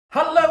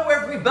Hello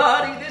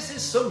everybody, this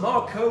is Sir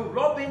Marco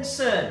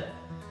Robinson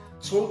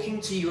talking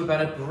to you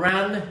about a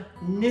brand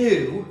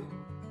new,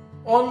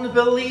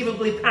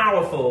 unbelievably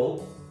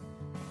powerful,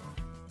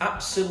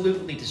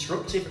 absolutely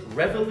disruptive,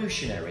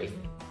 revolutionary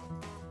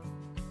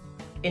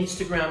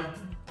Instagram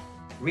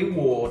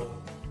reward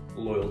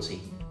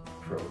loyalty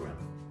program.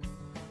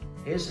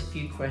 Here's a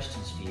few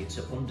questions for you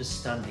to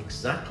understand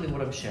exactly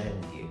what I'm sharing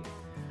with you.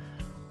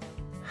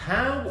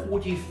 How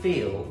would you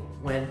feel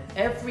when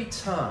every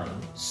time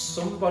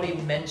somebody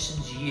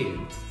mentions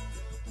you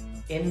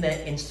in their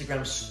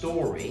Instagram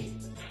story,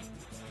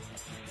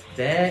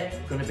 they're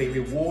going to be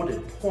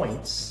rewarded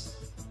points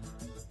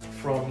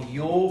from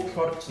your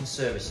products and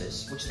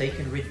services, which they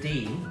can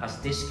redeem as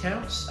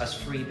discounts, as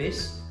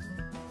freebies,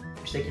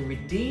 which they can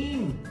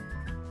redeem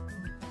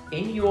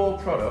in your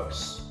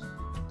products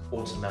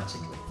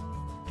automatically.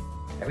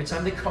 Every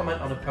time they comment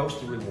on a post,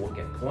 the reward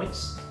get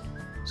points.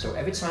 So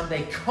every time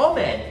they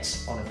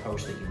comment on a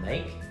post that you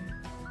make,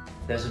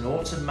 there's an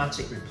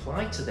automatic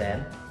reply to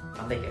them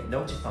and they get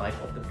notified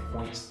of the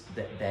points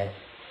that they're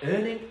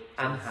earning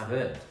and have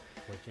earned.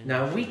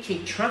 Now we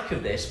keep track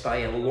of this by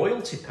a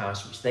loyalty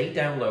pass which they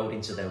download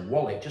into their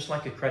wallet, just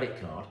like a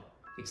credit card.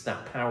 It's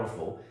that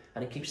powerful,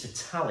 and it keeps the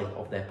tally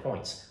of their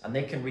points. And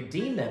they can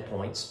redeem their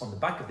points on the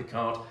back of the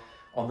card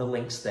on the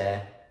links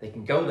there. They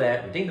can go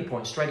there, redeem the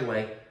points straight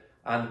away,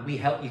 and we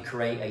help you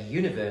create a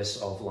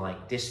universe of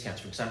like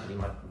discounts. For example, you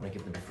might want to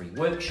give them a free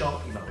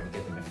workshop, you might want to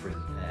give them a free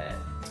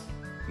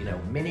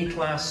mini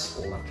class,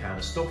 all that kind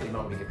of stuff. You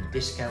might want to give them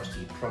discounts to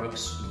your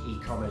products, your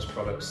e-commerce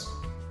products.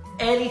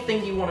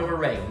 Anything you want to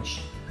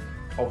arrange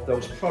of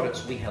those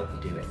products, we help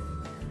you do it.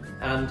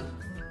 And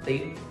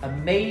the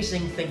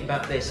amazing thing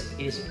about this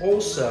is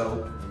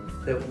also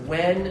that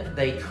when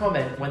they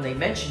comment, when they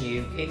mention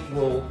you, it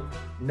will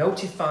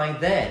notify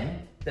them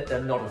that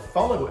they're not a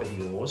follower of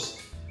yours,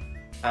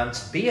 and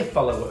to be a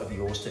follower of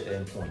yours to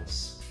earn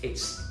points.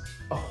 It's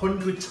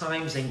 100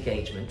 times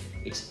engagement,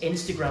 it's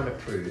Instagram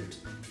approved,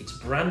 it's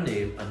brand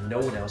new, and no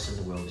one else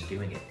in the world is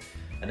doing it.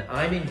 And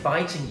I'm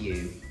inviting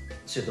you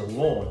to the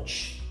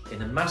launch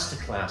in a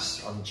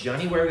masterclass on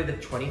January the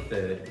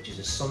 23rd, which is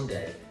a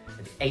Sunday,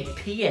 at 8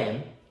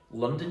 p.m.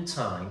 London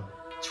time,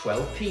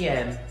 12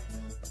 p.m.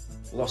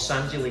 Los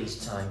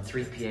Angeles time,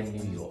 3 p.m.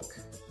 New York.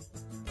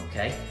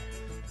 Okay?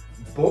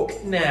 Book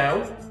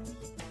now.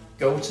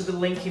 Go to the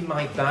link in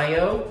my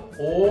bio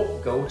or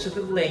go to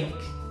the link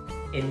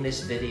in this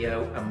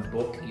video and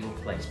book your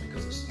place,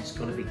 because it's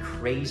going to be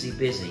crazy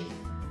busy,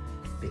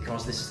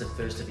 because this is the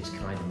first of its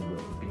kind in the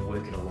world. We've been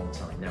working a long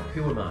time. Now,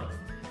 who am I?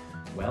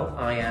 Well,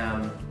 I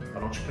am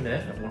an entrepreneur.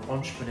 I've won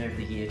Entrepreneur of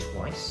the Year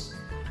twice.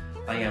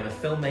 I am a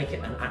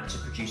filmmaker, an actor,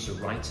 producer,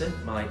 writer.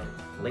 My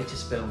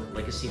latest film,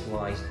 Legacy of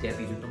Lies,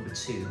 debuted at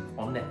 #2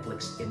 on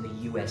Netflix in the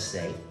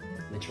USA,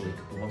 literally a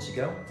couple of months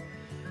ago.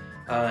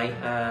 I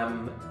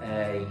am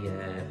a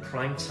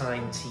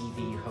primetime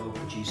TV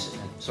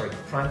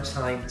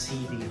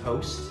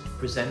host,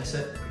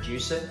 presenter,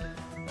 producer.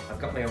 I've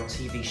got my own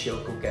TV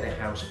show called Get a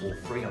House for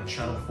Free on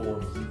Channel 4 in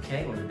the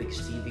UK, one of the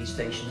biggest TV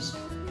stations,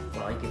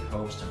 where I give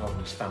homes to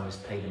homeless families,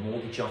 pay the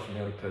mortgage off, and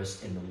the only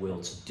person in the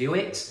world to do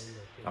it.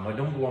 I'm a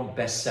 #1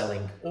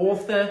 best-selling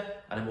author,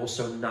 and I'm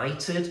also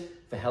knighted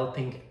for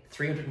helping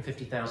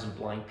 350,000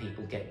 blind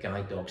people get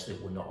guide dogs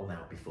that were not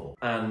allowed before.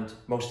 And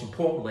most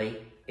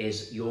importantly,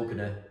 is you're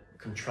gonna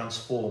can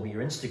transform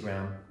your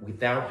Instagram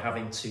without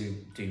having to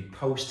do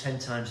posts 10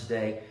 times a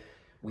day,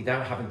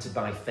 without having to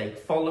buy fake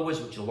followers,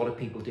 which a lot of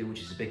people do,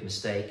 which is a big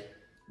mistake,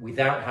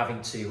 without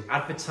having to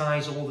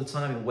advertise all the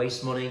time and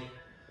waste money,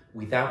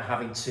 without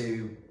having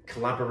to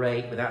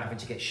collaborate, without having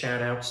to get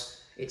shout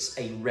outs. It's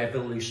a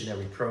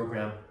revolutionary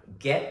program.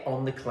 Get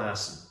on the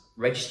class,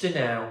 register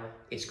now.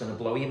 It's gonna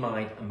blow your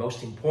mind, and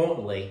most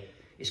importantly,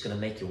 it's gonna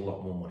make you a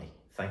lot more money.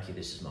 Thank you,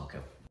 this is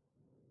Marco.